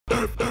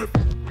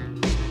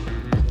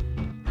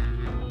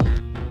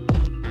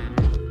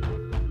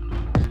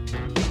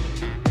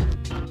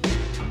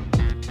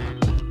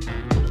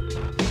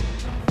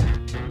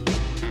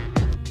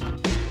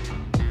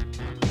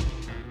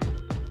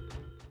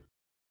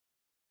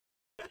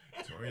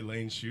Tory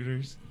Lane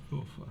shooters.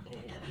 Oh, fuck.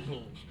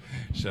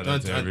 Shout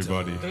out to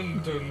everybody.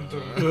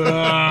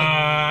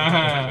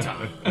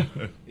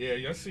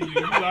 Yeah, I see you.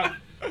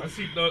 I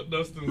see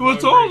Dustin.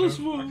 What's all this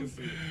for? I can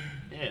see it.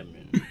 Yeah,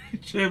 man.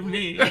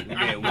 Chimney.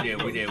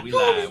 We there. We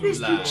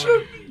live.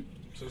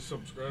 So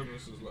subscribe.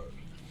 This is live.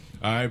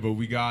 All right, but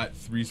we got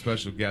 3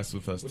 special guests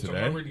with us Which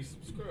today. I'm already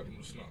subscribed.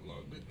 It's not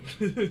logged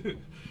in.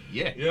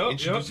 Yeah. Yep,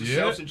 Introduce yep. yourselves.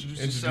 Yeah. Introduce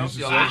Introduce yourselves.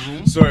 Y'all yourself. in the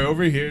room. Sorry,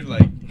 over here,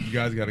 like, you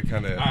guys got to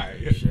kind of...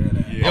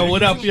 Yo,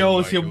 what up, yo?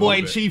 It's your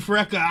boy Chief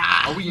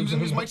Wreckords. Are we using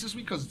these mics this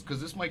week? Because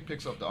this mic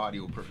picks up the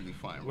audio perfectly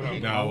fine. Right?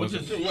 No, it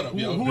wasn't.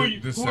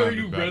 Who are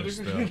you, brother?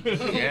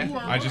 Yeah.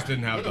 I just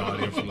didn't have the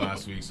audio from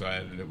last week, so I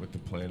edited it with the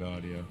plain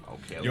audio.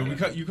 Okay. Yo,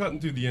 you cutting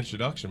through the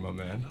introduction, my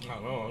man. I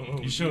know.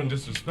 You showing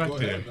disrespect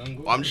here.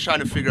 I'm just trying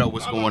to figure out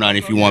what's going on.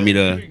 If you want me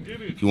to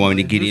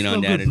get in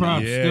on that. Good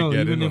props Yeah, still,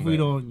 get even in if on we that.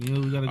 don't,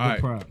 we got a good All right,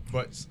 prop.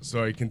 but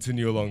sorry,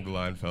 continue along the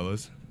line,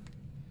 fellas.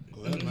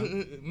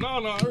 No,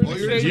 I already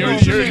said you yo,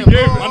 already man, gave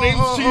it. my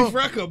name's Chief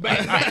Wrecker.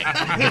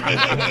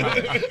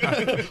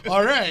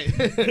 All right.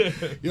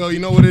 Yo, you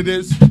know what it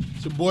is?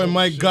 It's your boy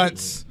Mike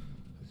Guts.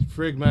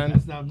 Frig, man.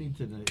 That's not me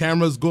today.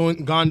 Camera's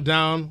gone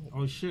down.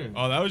 Oh, shit.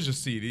 Oh, that was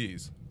just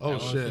CDs. Oh,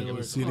 shit. It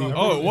was CD.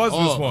 Oh, it was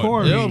this one.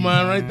 Corey. Yo,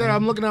 man, right there.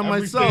 I'm looking at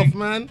myself,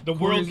 man. The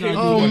world can't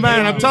Oh, do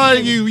man, I'm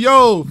telling you,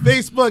 yo,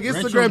 Facebook,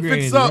 Instagram,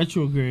 fix up.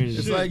 Retrograde.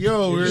 It's like,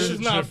 yo, This is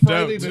we're... not Shipped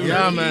Friday. out. the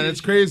Yeah, 13th. man, it's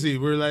crazy.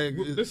 We're like...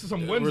 This is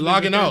some Wednesday. We're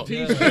logging out.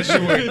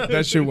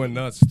 That shit went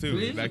nuts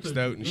too. Vexed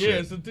out and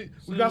Yeah, shit.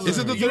 we got Is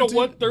it the you know 13th?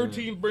 what?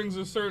 13 brings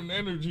a certain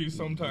energy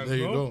sometimes. There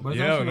you no? go. But it's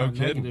Yeah, actually no not a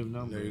kidding. negative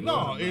number. There you No,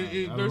 I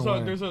don't there's know a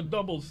why. there's a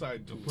double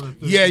side to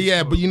it.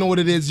 Yeah, but you know what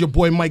it is? Your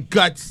boy Mike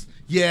Guts.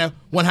 Yeah,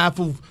 one half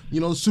of,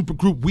 the super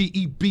group We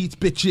Eat Beats,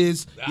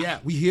 bitches. Yeah,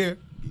 we here.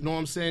 You know what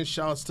I'm saying?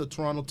 Shouts to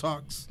Turono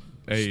Talks,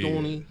 Hey.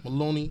 Stoney,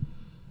 Maloney,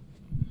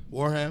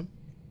 Wareham.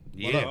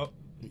 Yeah. up?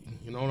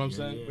 You know what I'm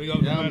saying? Big up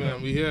the Yeah, man.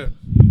 man, we here.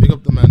 Big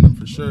up the man, them,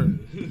 for sure.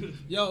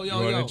 Yo, You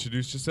want to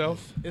introduce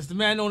yourself? It's the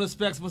man known as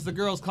Specs, but the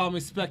girls call me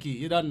Specky.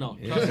 You don't know.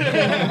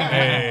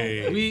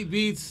 Hey. We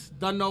Beats,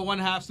 done know one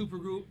half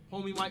supergroup.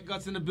 Homie Mike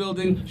Guts in the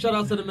building. Shout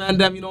out to the man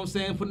them, you know what I'm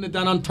saying? Putting it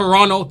down on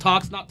Turono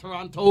Talks, not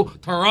Toronto.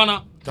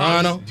 Toronto.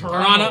 Toronto.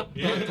 Toronto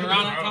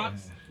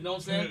Talks. You know what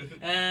I'm saying?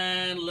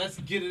 And let's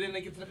get it in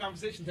and get to the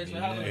conversation. Thanks for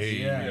having us.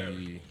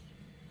 Hey.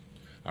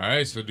 All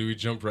right, so do we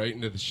jump right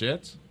into the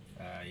shit?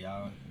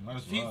 Y'all, might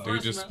as Feet well. Do we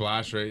First, just man.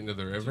 splash right into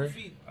the river?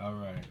 Feet. All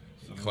right.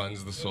 So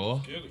Cleanse the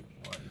soul?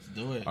 let's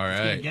do it. All Let's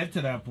right. get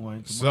to that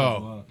point. So- Might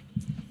as well.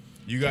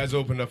 You guys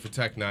opened up for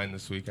N9ne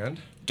this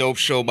weekend. Dope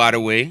show, by the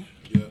way.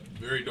 Yeah,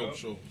 very dope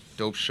show.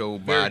 Dope show,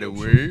 Very by the dope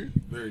way.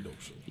 Very dope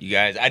show. You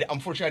guys,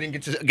 unfortunately, I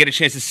didn't get a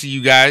chance to see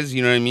you guys.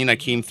 You know what I mean? I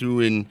came through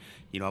and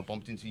I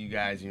bumped into you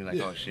guys, and you're like,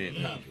 oh shit.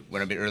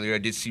 When a bit earlier, I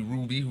did see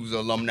Ruby, who's an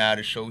alumni of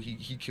the show. He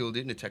killed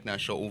it, and the N9ne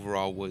show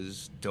overall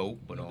was dope.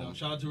 But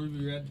Shout out to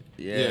Ruby Red.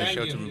 yeah,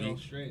 shout out to Banging, yo,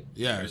 Ruby. straight.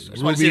 Yeah, I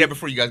just want to say that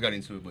before you guys got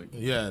into it, but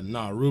Yeah,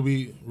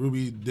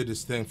 Ruby did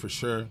his thing for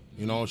sure.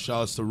 Shout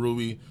outs to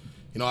Ruby.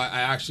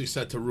 I actually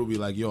said to Ruby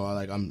like, yo,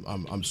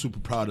 I'm super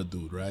proud of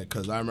dude, right?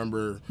 Because I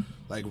remember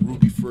like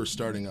Ruby first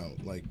starting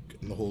out like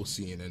in the whole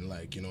scene and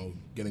like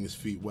getting his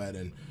feet wet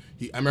and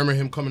I remember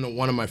him coming to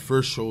one of my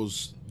first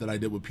shows that I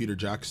did with Peter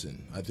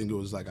Jackson. I think it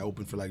was like I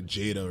opened for like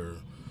Jada or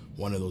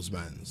one of those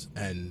bands,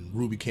 and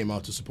Ruby came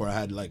out to support. I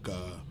had like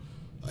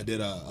I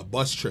did a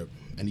bus trip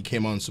and he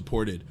came out and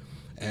supported.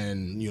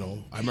 And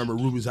I remember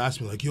Ruby's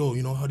asking me like, yo,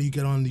 how do you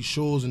get on these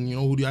shows and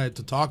who do I have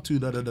to talk to,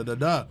 da da da da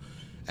da.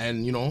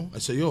 And I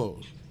said, yo,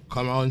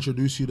 come I'll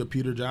introduce you to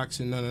Peter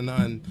Jackson,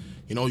 and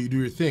you do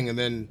your thing. And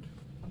then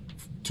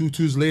 2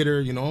 Tuesdays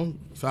later,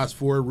 fast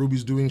forward,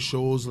 Ruby's doing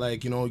shows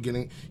like, he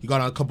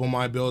got on a couple of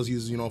my bills,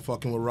 he's,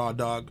 fucking with Raw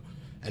Dog.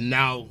 And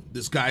now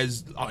this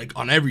guy's like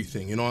on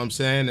everything, you know what I'm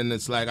saying? And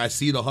it's like I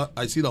see the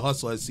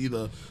hustle, I see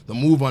the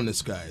move on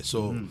this guy.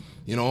 So,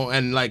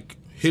 and like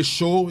his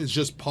show is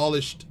just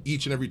polished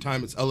each and every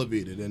time it's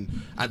elevated.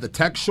 And at the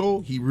tech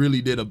show, he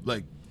really did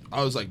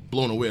I was like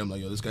blown away. I'm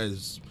like, yo, this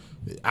guy's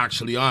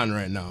actually on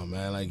right now,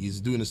 man. Like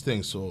he's doing his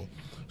thing. So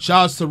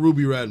shouts to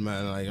Ruby Red,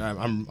 man. Like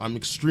I'm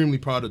extremely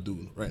proud of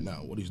dude right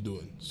now, what he's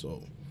doing.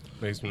 So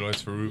Make some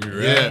noise for Ruby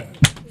Red.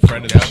 yeah.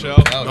 Friend of the show.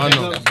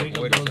 Big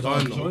up those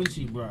Done. joints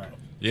he brought.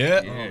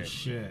 Yeah. Oh,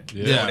 shit.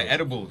 Yeah. the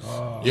edibles.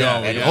 Yo,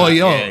 yeah. oh,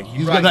 yo, Yeah,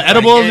 he's right, got the right,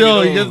 edibles,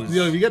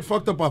 edibles. you get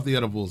fucked up off the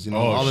edibles,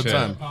 all the shit.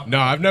 time. No,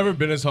 I've never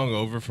been as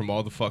hungover from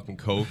all the fucking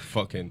coke,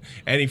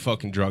 any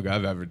fucking drug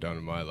I've ever done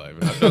in my life.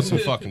 And I've done some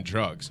fucking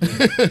drugs.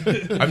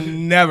 I've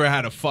never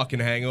had a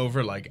fucking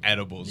hangover like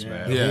edibles,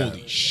 man. Yeah.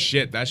 Holy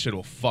shit, that shit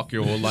will fuck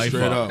your whole life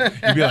Straight up. up.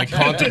 You'd be like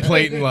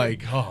contemplating,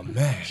 like, oh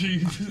man.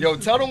 Yo,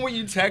 tell them when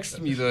you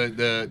text me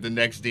the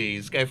next day.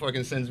 This guy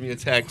fucking sends me a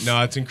text.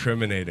 No, it's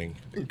incriminating.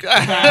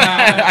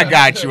 I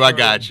got you.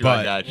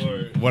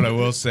 But what I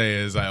will say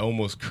is I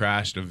almost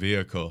crashed a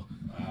vehicle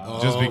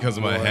just because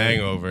of my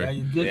hangover.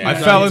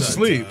 I fell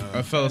asleep.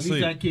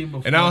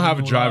 And I don't have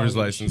a driver's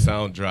license. I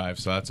don't drive,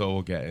 so that's all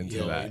we'll get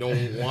into that.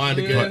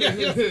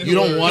 You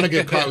don't want to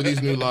get caught with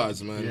these new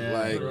laws, man.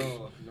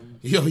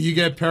 You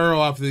get peril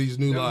off of these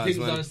new laws,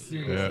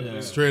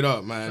 man. Straight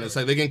up, man. It's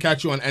like they can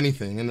catch you on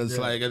anything, and it's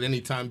like at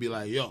any time be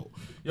like, yo,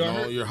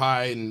 you're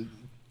high and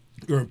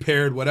you're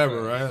impaired,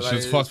 whatever, right? Like,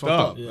 Shit's fucked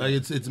up. Like,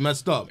 it's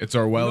messed up. It's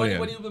Orwellian.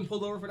 Anybody been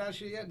pulled over for that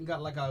shit yet and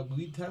got like a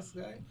weed test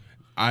guy?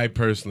 I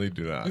personally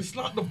do not. It's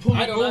not the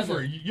pulling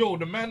over. Yo,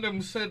 the man them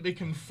said they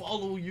can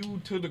follow you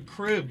to the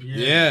crib.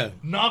 Yeah.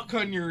 Knock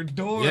on your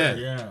door.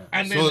 Yeah.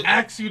 And then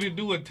ask you to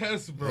do a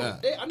test, bro. Yeah.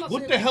 Hey, I'm not What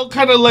saying the hell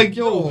kind of like,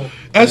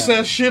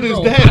 SS shit is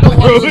that,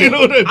 bro? bro? You know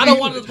what I mean? I don't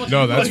want as much.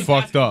 No, that's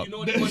fucked up. You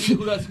know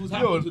who's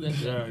happening to that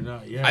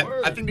shit.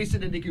 I think they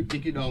said that they could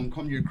come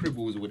to your crib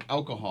with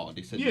alcohol.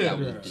 They said that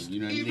was the thing. You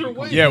know what I mean? Either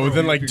way, Yeah, bro.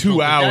 within like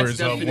 2 hours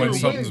of definitely- when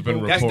something's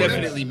been That's reported.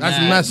 definitely That's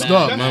mad, messed mad,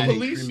 up, mad man.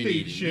 Police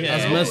state shit.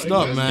 That's bro. messed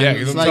up, man. Yeah,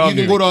 'cause It's I'm like telling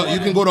you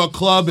can go to a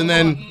club and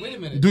then Wait a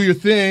minute. do your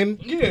thing,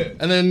 Yeah.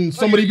 and then Like,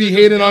 somebody you be just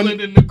hating yell on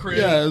it in the crib.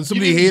 Yeah,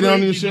 somebody You didn't hating on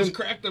drink, your you shit. just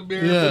cracked the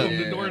beer, Yeah. boom,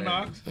 the door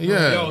knocks.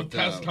 Yeah. Yo,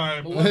 test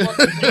time. But what about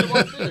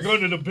We're this?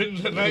 going to the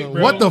binge tonight,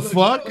 bro. What the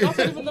fuck? That's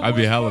not even the I'd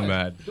be worst hella part.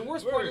 mad. The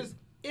worst part is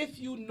if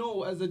you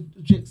know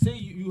say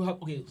you have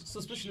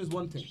suspicion is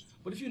one thing,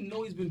 but if you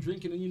know he's been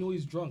drinking and you know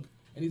he's drunk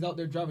and he's out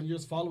there driving, you're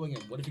just following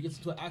him. What if he gets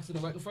into an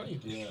accident right in front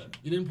of you? Yeah.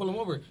 You didn't pull him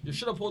over. You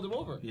should have pulled him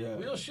over. Yeah.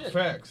 Real shit.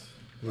 Facts.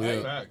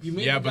 Yeah. Facts. You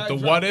made Yeah, the but guy the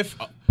drive.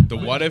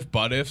 what if,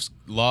 but ifs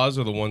laws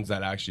are the ones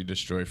that actually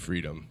destroy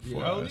freedom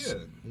for Hell us.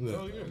 yeah.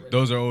 Hell yeah.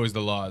 Those are always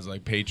the laws,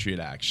 like Patriot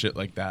Act, shit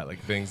like that, like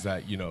things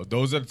that,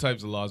 those are the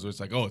types of laws where it's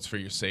like, oh, it's for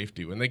your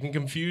safety. When they can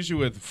confuse you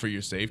with for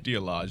your safety,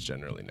 a law is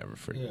generally never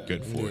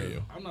good for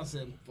you. I'm not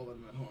saying follow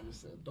him at home. I'm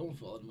just saying don't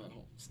follow him at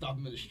home. Stop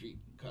him in the street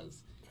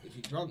because if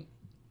he's drunk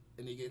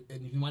and if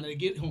he might not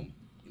get home.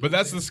 But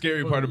that's the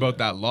scary part about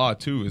that law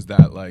too, is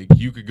that like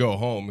you could go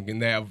home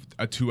and they have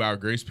a 2-hour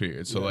grace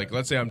period. So like,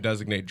 let's say I'm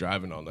designated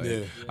driving all night. Yeah.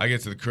 I get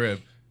to the crib.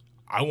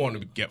 I want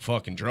to get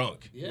fucking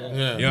drunk. Yeah.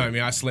 Yeah. You know what I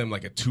mean? I slam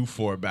like a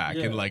 2-4 back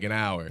in like an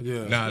hour.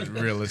 Yeah. Not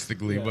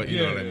realistically, but you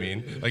know what I Yeah.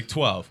 mean? Like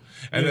 12.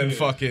 And then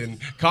fucking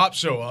cops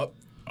show up.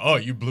 Oh,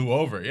 you blew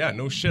over. Yeah,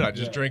 no shit. I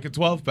just drank a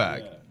 12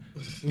 pack.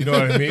 You know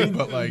what I mean?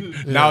 But like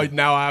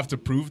now I have to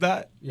prove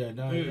that. Yeah,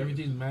 now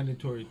everything's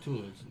mandatory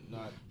too. It's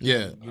not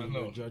Yeah. giving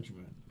you a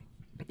judgment.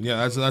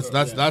 Yeah,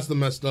 that's the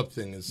messed up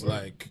thing. It's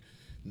like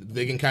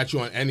they can catch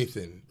you on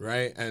anything,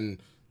 right? And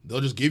they'll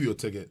just give you a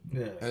ticket.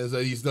 Yeah. And it's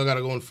like you still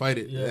gotta go and fight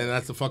it. Yeah. And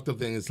that's the fucked up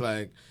thing. It's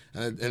like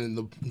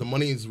and the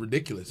money is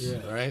ridiculous,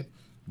 right?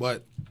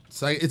 But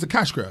it's like it's a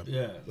cash grab.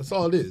 Yeah. That's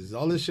all it is.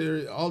 All this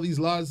shit, all these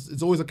laws,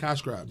 it's always a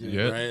cash grab.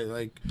 Yeah. Right?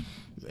 Like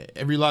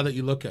every law that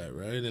you look at,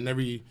 right? And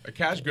every A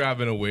cash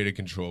grab and a way to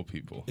control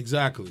people.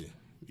 exactly.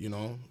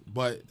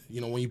 But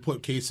when you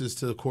put cases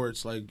to the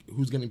courts, like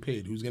who's getting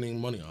paid, who's getting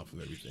money off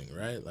of everything,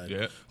 right? Like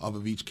off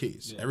of each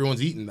case,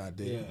 everyone's eating that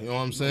day. Yeah. You know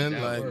what I'm saying?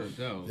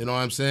 You know what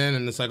I'm saying?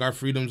 And it's like our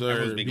freedoms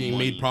are being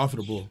made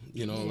profitable.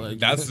 Like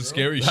That's the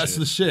scary shit. That's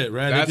the shit,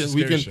 right? That's the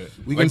scary shit.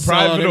 We can Like sell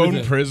out private-owned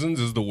everything. prisons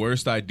is the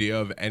worst idea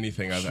of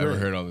anything I've ever Sure.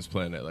 heard on this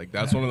planet. Like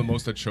that's one of the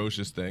most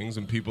atrocious things,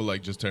 and people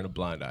like just turn a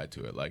blind eye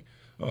to it. Like,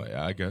 oh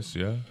yeah, I guess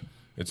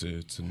it's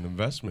an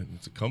investment.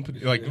 It's a company.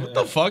 Like what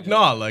the fuck?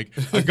 Nah. Like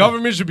a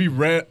government should be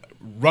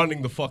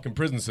running the fucking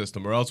prison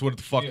system, or else what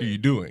the fuck are you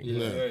doing?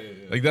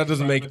 Like that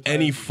doesn't make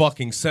any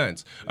fucking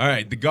sense. All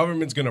right, the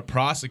government's gonna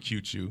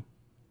prosecute you,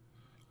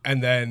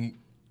 and then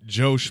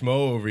Joe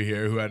Schmo over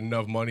here, who had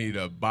enough money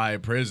to buy a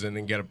prison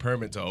and get a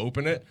permit to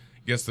open it,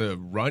 gets to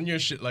run your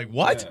shit. Like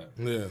what?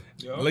 Yeah.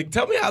 Like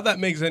tell me how that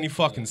makes any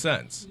fucking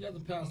sense. You have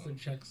to pass their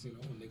checks,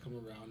 when they come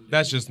around.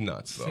 That's just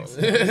nuts, though.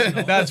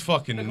 That's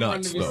fucking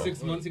nuts, Every though.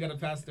 6 months, you gotta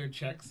pass their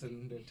checks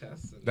and their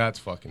tests. And That's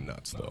fucking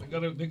nuts, though.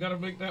 They gotta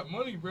make that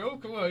money, bro.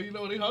 Come on,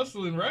 they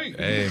hustling, right?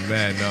 Hey,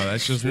 man, no,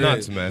 that's just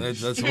nuts, man.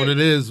 That's what it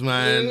is,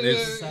 man.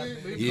 It's,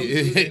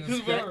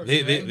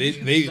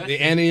 they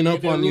anteing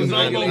up on you, It's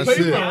all man. about That's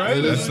paper, it.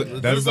 right?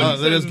 That's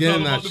They're just getting It's all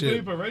that about the shit.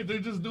 paper, right? They're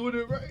just doing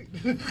it right.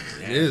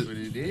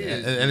 It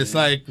is. And it's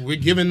like we're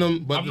giving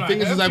them, but I'm the not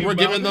thing is like happy we're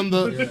giving about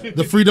them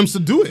the freedoms to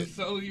do it.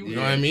 So You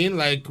know what I mean?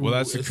 Like, Well,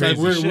 that's the it's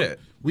crazy like shit.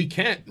 We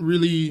can't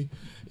really.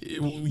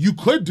 You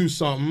could do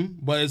something,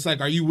 but it's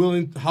like, are you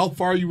willing? How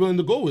far are you willing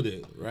to go with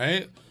it?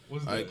 Right?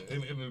 What's that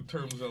in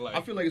terms of like?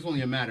 I feel like it's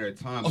only a matter of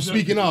time. Oh,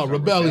 speaking of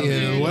rebellion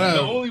and The whatever,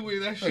 only way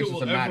that It's shit just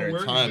will a matter ever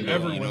of work time, is though,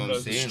 everyone you know what I'm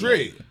does it. saying?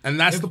 straight, and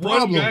that's If the one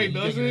problem. guy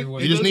does it,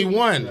 You just need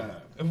one.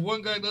 If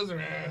one guy does it,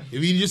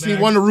 If you just need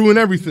one to ruin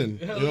everything,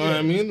 you know Hell what I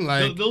yeah. mean?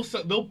 Like,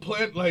 they'll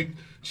plant like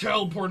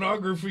child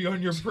pornography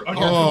on your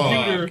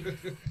Oh. computer,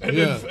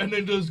 and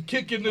then just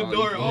kick in the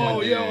door.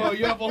 You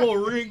have a whole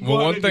ring.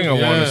 Well, one thing I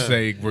want Yeah. to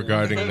say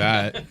regarding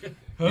that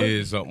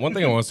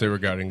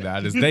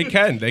is they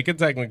can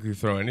technically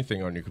throw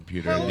anything on your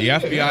computer. The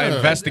FBI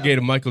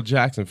investigated Michael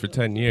Jackson for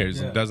 10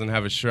 years and doesn't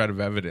have a shred of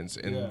evidence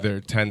in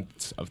their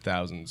tens of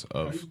thousands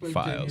of Everybody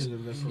files. is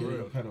investigating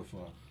a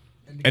pedophile.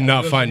 and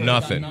not find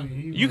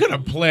nothing. You could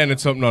have planted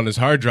something on his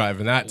hard drive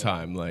in that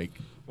time. Like,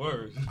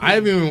 Word. I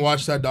haven't even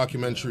watched that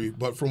documentary,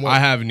 but from what I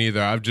haven't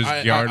either. I've just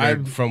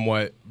garnered from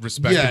what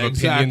respective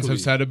opinions have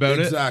said about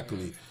it.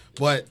 Exactly.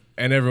 But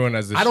and everyone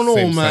has the I don't know,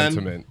 same man.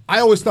 sentiment. I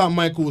always thought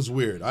Michael was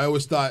weird. I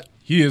always thought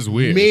He is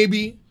weird.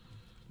 maybe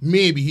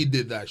he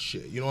did that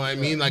shit. You know what I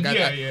mean? Like,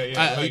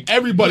 Like,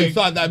 everybody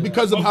thought that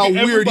because of how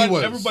weird he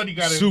was. Everybody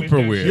got Super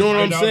weird. You know what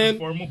I'm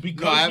saying?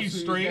 Because he's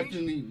strange.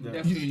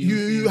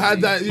 You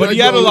had that, But he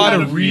had a lot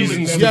of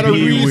reasons to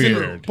be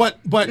weird. But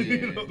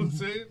You know what I'm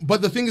saying?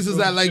 the thing is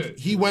that like shit.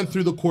 he went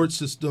through the court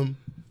system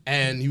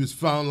and he was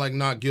found like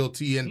not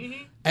guilty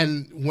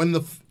and when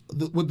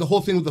with the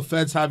whole thing with the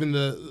feds having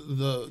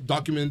the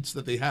documents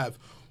that they have,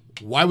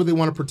 why would they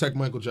want to protect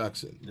Michael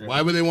Jackson?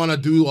 Why would they want to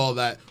do all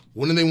that?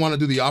 Wouldn't they want to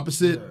do the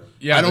opposite?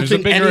 Yeah, I don't there's a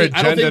think bigger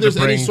I don't think agenda there's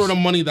to any bring- sort of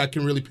money that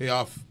can really pay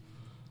off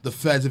the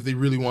feds if they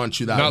really want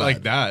you that Not bad.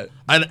 like that.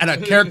 And a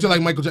character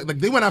like Michael Jackson, like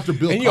they went after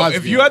Bill And Cosby.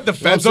 if you had the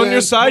feds on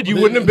your side, you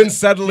wouldn't have been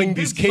settling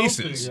these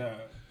cases.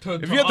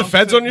 If you had the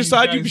feds on your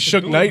side, you'd be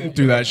Shook Knighting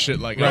through that shit.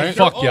 Like, Right?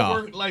 fuck They're y'all.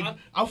 over- Like,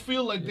 I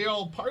feel like they're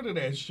all part of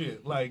that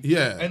shit. Like,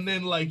 Yeah. And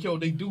then like, yo,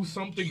 they do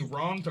something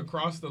wrong to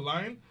cross the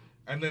line,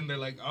 and then they're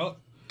like, oh.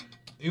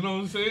 You know what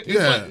I'm saying? It's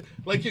Yeah.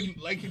 like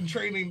in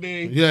Training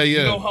Day. Yeah,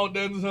 yeah. You know how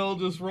Denzel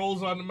just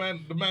rolls on the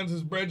man. The man's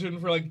his brethren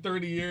for like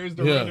 30 years.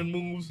 They're Yeah. running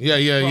moves. Yeah.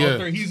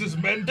 He's his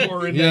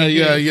mentor in Yeah, that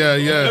yeah,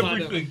 game. yeah.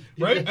 Everything,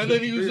 right? And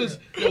then he was just,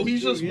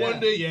 he's just one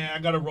day. Yeah, I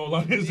gotta roll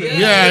on his.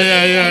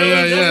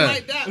 Yeah.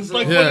 It's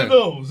like Yeah. one of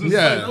those. It's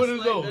Yeah. like one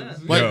of those.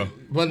 Yo.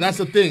 But that's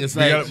the thing. It's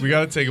like We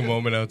gotta take a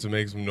moment out to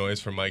make some noise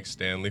for Mike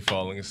Stanley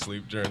falling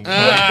asleep during the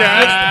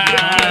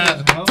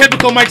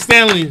typical Mike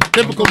Stanley.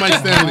 Typical Mike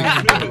Stanley.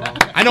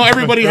 I know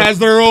everybody has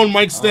their own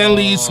Mike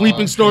Stanley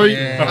sleeping story.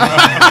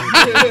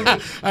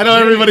 I know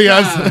everybody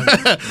has.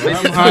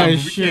 I'm high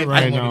as shit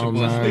right now,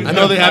 man. I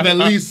know they have at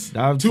least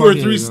I'm 2 or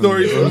fucking, 3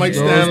 stories from Mike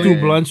Those Stanley. 2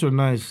 blunts were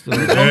nice. When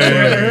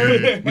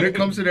it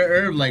comes to the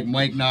herb, like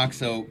Mike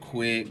knocks out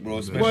quick, bro.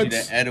 Especially What?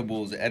 the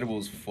edibles. The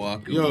edibles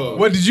fuck. Yo.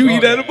 What, did you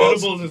eat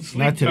edibles? Edibles and sleep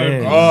Not today.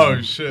 time.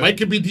 Oh, shit. Mike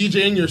could be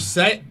DJing your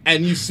set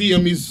and you see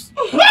him. He's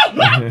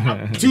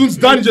tune's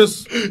done.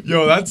 Just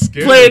Yo, that's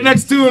scary. play it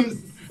next tune.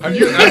 Have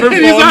you ever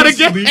He's fallen out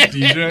asleep again.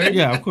 DJ?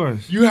 Yeah, of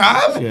course. You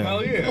have? Yeah.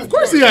 Hell yeah. Of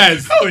course he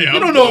has. Oh, yeah, You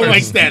of don't know course.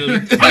 Mike Stanley.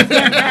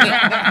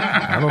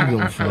 I don't give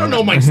a fuck. I don't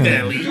know Mike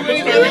Stanley.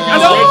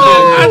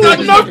 That's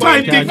a enough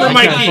time thing for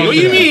Mikey. What do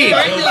you mean?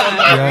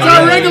 It's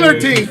a regular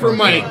thing for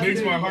Mike.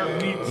 Makes my heart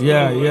beat.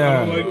 Yeah.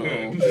 I like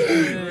that.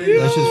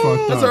 That shit's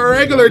fucked That's up. a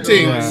regular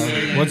thing.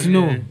 Yeah. What's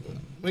new?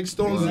 Mike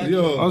Stone's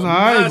yo. I was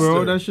high,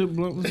 bro. master. That shit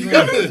blunt was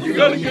nice. You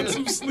gotta get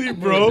some sleep,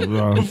 bro.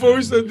 Bro. Before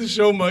we start the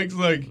show, Mike's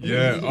like,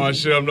 yeah, oh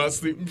shit, I'm not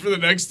sleeping for the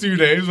next 2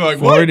 days. We're like,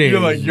 4 what? days. You're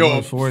like, yo,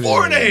 No, 4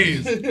 4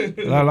 days.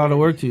 A lot of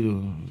work to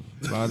do.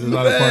 There's a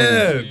lot of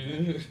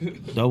parties.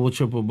 Man. Double,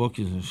 triple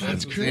bookings and shit.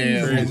 That's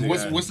Yeah, crazy.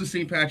 what's the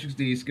St. Patrick's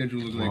Day schedule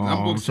look like? I'm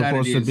I'm booked supposed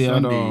Saturday to and be at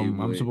Sunday. I'm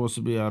but- supposed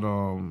to be at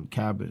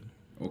Cabot.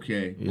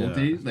 Okay, Yeah. both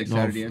days, like No,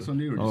 Saturday and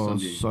Sunday, or just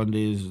Sunday?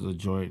 Sunday is the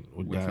joint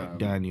with What time?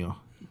 Daniel.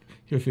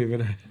 Your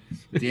favorite?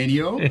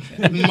 Daniel,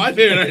 My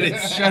favorite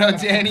artist. shout out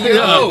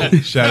Daniel.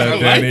 Shout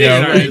out My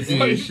Danny. favorite Yo.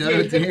 artist. Shout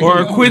out Daniel.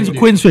 Or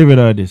Quinn's favorite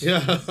artist. Yeah.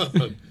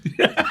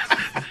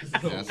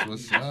 That's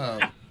what's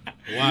up.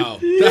 Wow.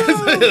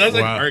 That's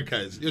like Wow.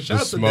 archives. Yo, shout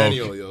out to smoke.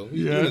 Daniel, yo.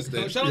 He's doing his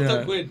thing. Shout out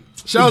to Quinn.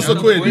 Shout out to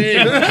Quinn.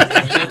 Shout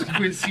out to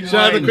Quincy Shout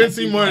out to Martin.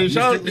 Quincy Martin.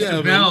 Shout out, Mr. yeah,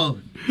 man. Bell.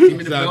 Give me the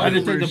Exactly. Bell I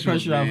didn't take the commercial,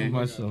 pressure off man. of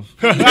myself.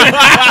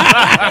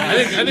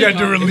 You had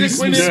to release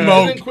some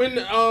smoke. Isn't Quinn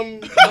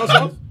down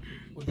south?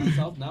 Went down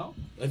south now?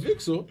 I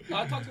think so.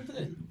 I talked to him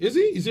today. Is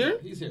he? He's here?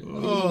 He's here.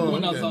 Oh,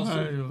 Went down okay. south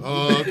soon.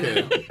 Oh,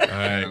 okay. All right.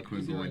 Shout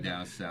out going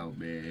down south,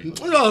 man.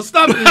 Yo,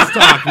 stop these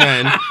talk,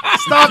 man.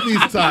 Stop these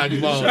talk,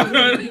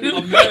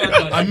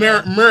 bro.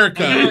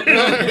 America.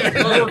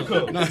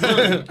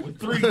 America. With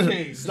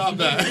 3 Ks. Stop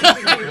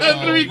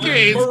that. 3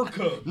 Ks.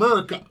 America.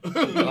 America.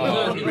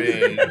 Oh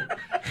man.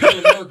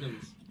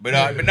 Americans. But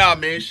nah,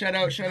 man. Shout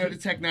out to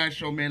N9ne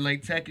show, man.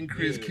 Like Tech and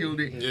Chris killed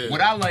it. Yeah. What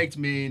I liked,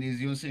 man, is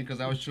you know what I'm saying, because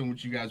I was chilling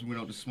with you guys, we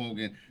went out to smoke,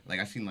 and like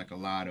I seen like a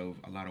lot of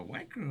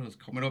white girls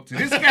coming up to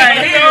this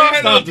guy here,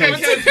 Stop coming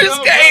this. to this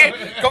guy,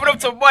 coming up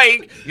to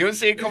Mike. You know what I'm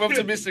saying? Coming up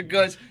to Mr.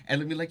 Guts, and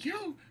let me like,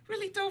 yo.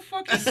 Really don't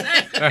fucking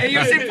set. And you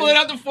know what I'm saying? Pulling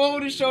out the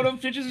phone and showed them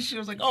pictures and shit. I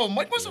was like, oh,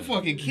 Mike must have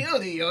fucking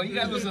killed it, yo. You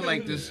guys must have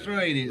like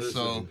destroyed it.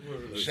 So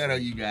shout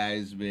out you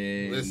guys,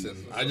 man. Listen,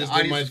 I just The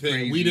did my audience thing.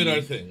 crazy. We did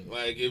our thing.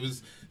 Like, it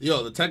was,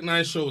 yo, the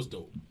Tech-9 show was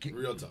dope.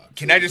 Real talk.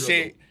 Can I just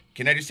Real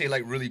say, dope.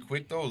 like really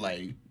quick though,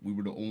 like we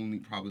were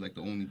probably like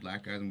the only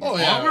black guys. Oh,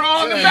 yeah. we're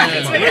all in the Yeah, back.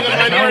 yeah, We're the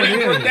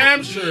minority for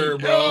damn sure,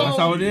 bro. That's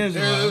how it is,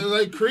 Yeah, it was man.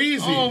 like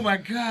crazy. Oh my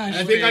gosh!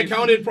 I think I man.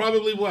 counted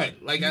probably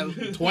what? Like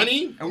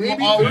 20? And we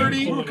Maybe were all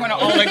 30? We were kind of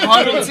all like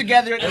huddled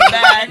together in the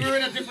back. We were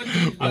in a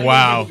different.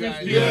 Wow.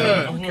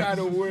 Yeah. Kind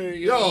of weird.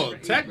 Yo,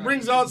 Tech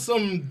brings out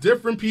some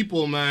different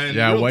people, man.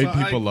 Yeah, Real white talk.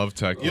 people love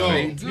tech. Yo.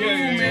 though.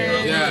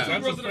 Yeah.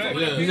 That's a fact.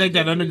 Yeah. He's like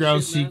that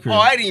underground secret. Oh,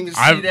 I didn't even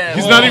see that.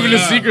 He's not even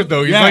yeah. a secret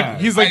though. He's Yeah. like I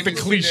the didn't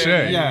see cliche.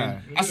 that. Yeah.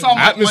 I saw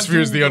my atmosphere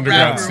is the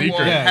underground secret.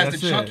 Yeah, Has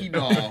that's the it. Chucky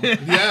doll.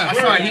 Yeah.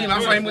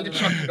 I saw him with the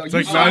Chucky doll. It's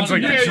like now it's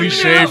like a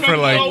cliche for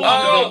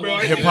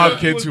like hip hop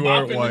kids who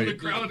aren't white.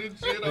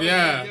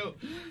 Yeah.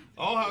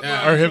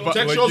 Or hip hop,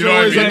 Tech like, shows you know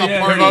are what I always mean? like a Yeah,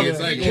 party. yeah, It's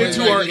like Kids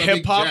who like, are it's a hip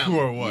big hop jam. who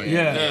are white.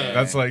 Yeah.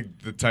 That's like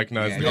the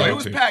Tech9ne's the Yeah, it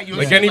was go-to. packed. You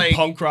Like said, any like-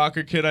 punk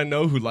rocker kid I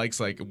know who likes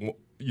like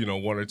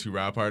one or two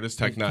rap artists,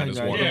 Tech9 is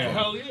one Yeah, of them.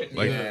 hell yeah.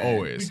 Like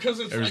always. Because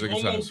it's Every like single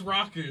time. almost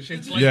rockish.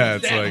 It's like Yeah,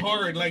 it's it's that like-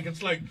 hard. Like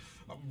it's like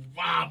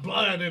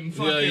blood and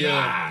fucking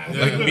yeah.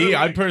 Like me,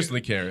 I personally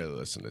can't really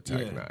listen to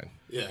Tech9.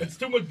 Yeah. It's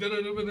too much.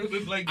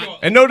 Like yo,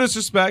 And no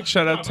disrespect,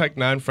 shout out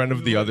Tech9, friend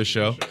of the other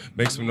show.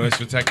 Make some noise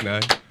for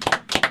Tech9.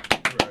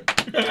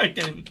 I can't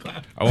even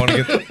clap. I want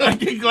to get. I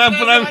can clap,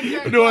 but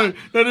I'm no,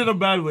 not in a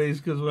bad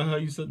ways because how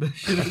you said that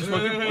shit. Is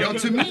fucking Yo,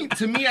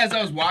 to me, as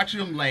I was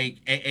watching him, like,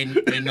 and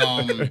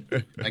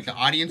like the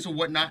audience or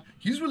whatnot,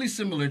 he's really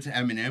similar to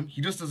Eminem.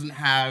 He just doesn't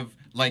have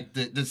like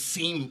the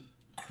same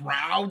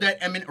crowd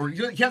that Eminem, or he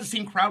has the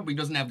same crowd, but he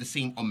doesn't have the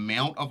same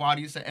amount of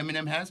audience that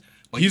Eminem has.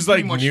 But He's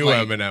pretty like much new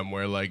like, Eminem,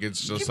 where like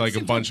it's just He like a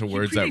predates bunch of Eminem.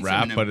 words He that predates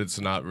rap, Eminem. but it's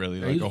not really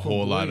like he's a from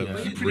whole lot Boy, of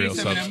yeah. He real predates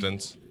Eminem.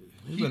 substance.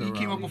 He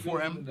came up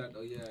before M.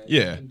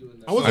 Yeah.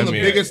 I wasn't I the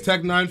mean- biggest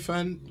Tech9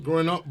 fan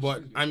growing up,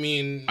 but I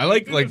mean, I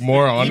like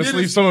more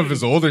honestly some of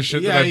his older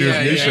shit than I do his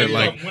Yeah, new yeah, shit. yeah.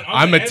 Like When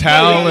I'm a the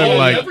tell and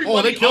like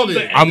oh, they killed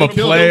it. I'm a They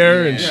killed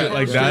player it. and Yeah, shit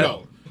like straight that.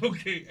 up.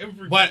 okay,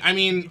 everybody. But I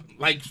mean,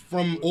 like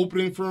from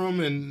opening for him,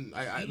 and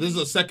this is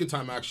the second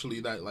time actually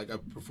that like I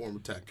performed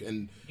with Tech,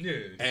 and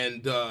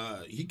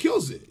he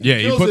kills it. Yeah,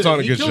 he kills puts it. on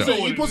a good kills show. it.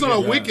 He puts on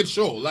a wicked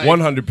show. Like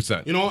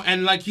 100%. You know,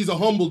 and like he's a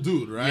humble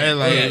dude, right? Yeah,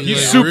 like, yeah, he's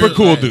like, super really,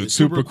 cool like, dude,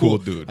 super cool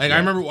dude. Like Yeah. I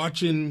remember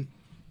watching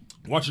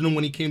him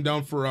when he came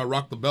down for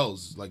Rock the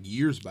Bells like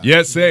years back.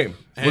 Yeah, same.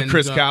 With And,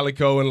 Chris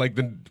Calico and like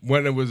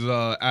when it was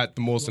at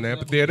the Molson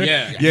Amphitheater.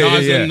 Yeah.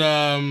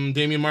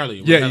 Damian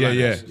Marley.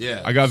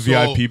 Yeah. I got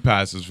So- VIP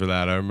passes for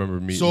that. I remember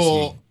meeting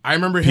So some I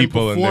remember him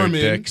people and their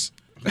performing, dicks.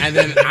 and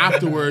then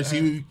afterwards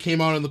he came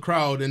out in the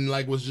crowd and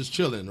like was just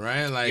chilling,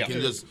 right? Like Yeah.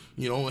 and just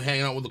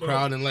hanging out with the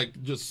crowd and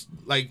like just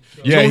like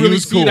Yeah, you don't he really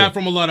was see cool. that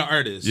from a lot of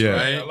artists, Yeah.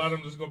 right? a lot of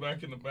them just go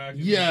back in the back.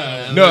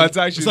 Yeah. No, like, that's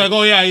actually- it's like,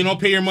 oh yeah,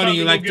 pay your money Time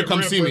to like go to get come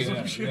ripped see or me.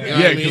 some shit. You know Yeah,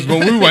 what I because mean?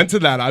 when we went to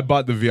that, I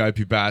bought the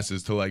VIP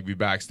passes to like be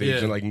backstage Yeah.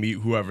 and like meet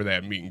whoever they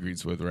had meet and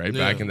greets with, right?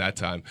 Yeah. Back in that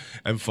time.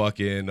 And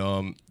fucking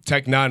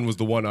Tech9 was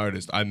the one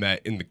artist I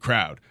met in the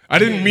crowd. I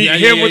didn't meet Yeah,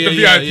 him yeah, with the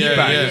yeah, VIP yeah,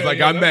 package. yeah. Like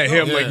Yeah, I met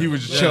him yeah. like he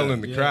was just Yeah. chilling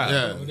in the crowd.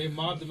 Yeah. When they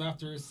mobbed him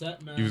after his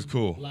set, man. He was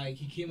cool. Like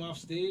he came off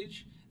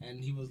stage and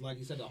he was like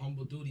he said, a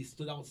humble dude. He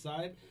stood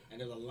outside and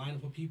there was a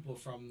lineup of people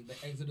from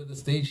the exit of the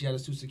stage. He had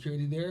his two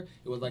security there.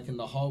 It was like in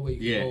the hallway.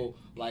 You Yeah. could go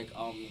like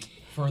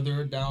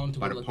further down to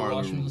By where, the like the parlor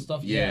washroom room. and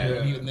stuff. Yeah.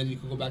 And then you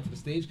could go back to the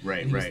stage. Right,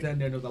 and he was right. standing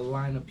there. There was a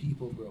line of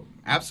people, bro.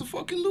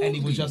 Absolutely. And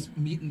he was just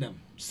meeting them,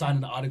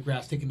 signing the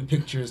autographs, taking the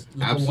pictures,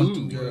 like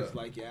Absolutely. 1-2 words,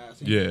 like so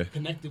Yeah. he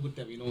connected with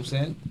them. You know what I'm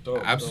saying?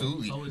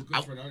 Absolutely. It's always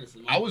good for an artist.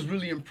 I was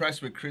really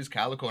impressed with Chris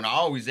Calico, and I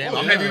always am. Oh,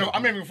 I'm yeah.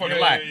 not even fucking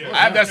Yeah, lie. yeah, yeah. I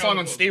have that song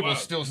Calico's Unstable wild.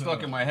 still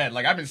stuck in my head.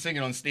 Like I've been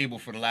singing Unstable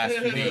for the last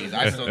few days.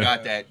 I still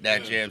got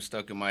that jam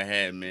stuck in my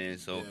head, man.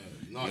 So No,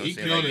 you know what he I'm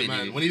saying? killed Like, it,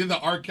 man. When he did the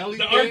R. Kelly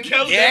The thing, R.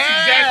 Kelly, Yeah,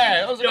 that's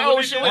exactly. I was like, Yo, oh,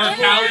 when shit, they what did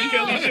the the hell?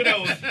 R. Kelly shit, that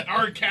was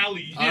R.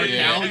 Cali. R.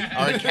 Yeah.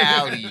 Cali? R.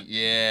 Cali,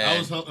 yeah.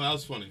 that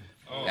was funny.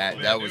 Oh, That-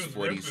 man, that they was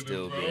 40 ripping it,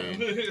 still, bro.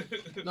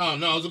 man.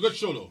 No, it was a good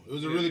show though. It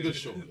was a really good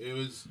show. It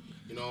was,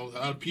 a lot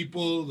of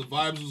people. The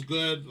vibes was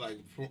good. Like,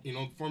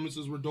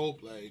 performances were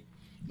dope. Like,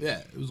 yeah,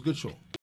 it was a good show.